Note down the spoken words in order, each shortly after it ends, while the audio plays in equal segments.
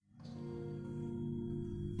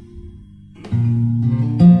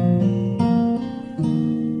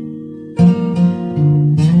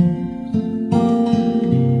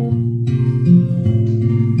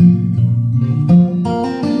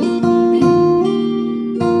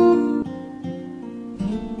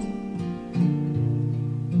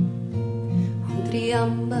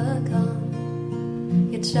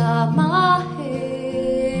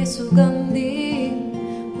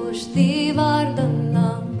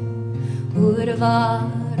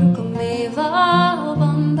Urvarukamiva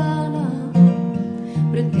bandana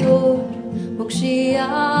Mrityor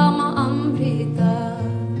mukshiyama amrita.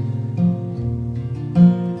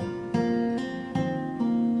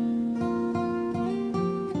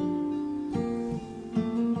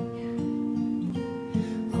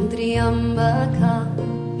 Om Tryambakam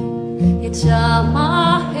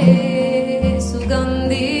yajamahe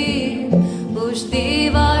sugandhim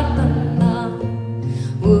pushtivardhanam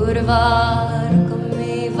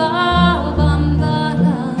urvarukamiva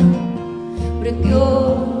bandhanam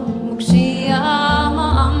mrityor mukshiyama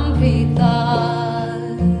amrita.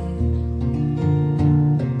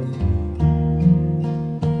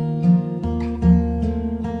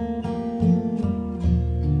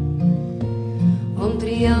 Om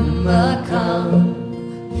Tryambakam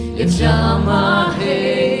yajamahe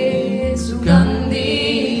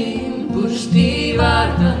sugandhim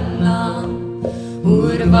pushtivardhanam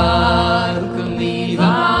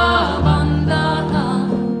urvarukamiva bandhanam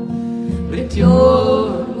mrityor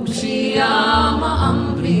mukshiyama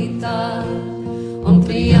amrita. Om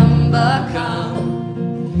Tryambakam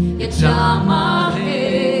yajamahe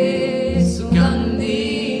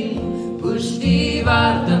sugandhim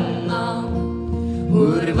pushtivardhanam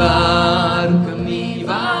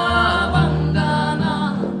urvarukamiva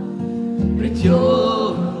bandhanam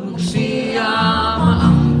mrityor mukshiyama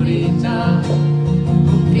amrita. Om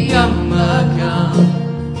Tryambakam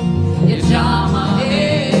yajamahe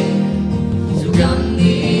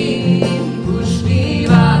sugandhim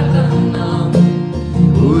pushtivardhanam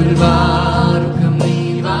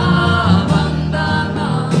urvarukamiva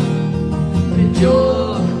bandhanam mrityor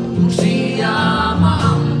mukshiyama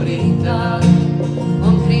amrita.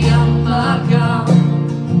 Om Tryambakam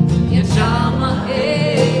yajamahe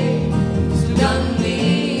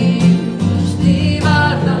sugandhim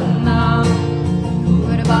pushtivardhanam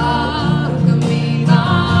urvarukamiva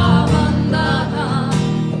bandhanam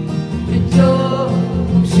mrityor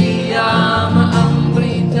mukshiyama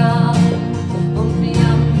amrita. Om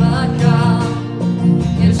Tryambakam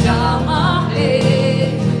yajamahe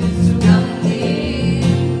sugandhim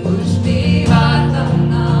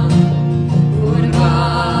pushtivardhanam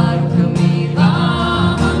urvarukamiva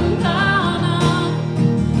bandhanam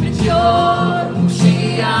mrityor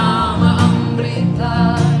mukshiyama amrita.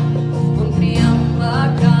 Om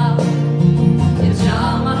Tryambakam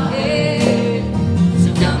yajamahe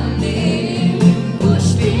sugandhim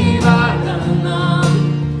pushtivardhanam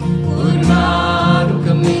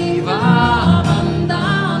urvarukamiva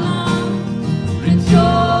bandhanam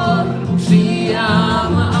mrityor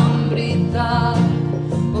mukshiyama amrita.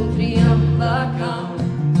 Om Tryambakam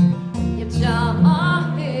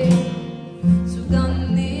yajamahe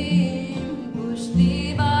sugandhim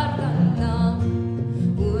pushtivardhanam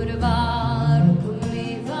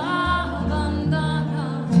urvarukamiva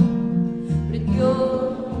bandhanam mrityor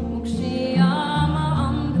mukshiyama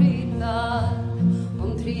amrita. Om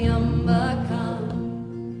Tryambakam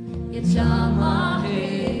yajamahe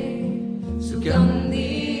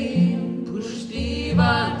sugandhim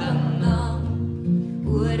pushtivardhanam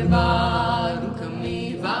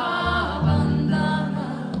urvarukamiva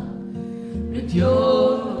bandhanam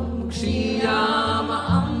mrityor mukshiyama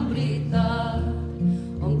amrita.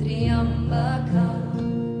 Om Tryambakam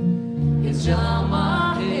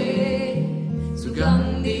yajamahe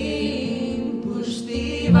sugandhim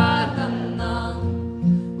pushtivardhanam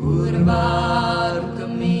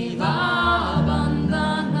urvarukamiva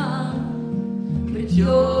bandhanam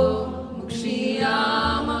mrityor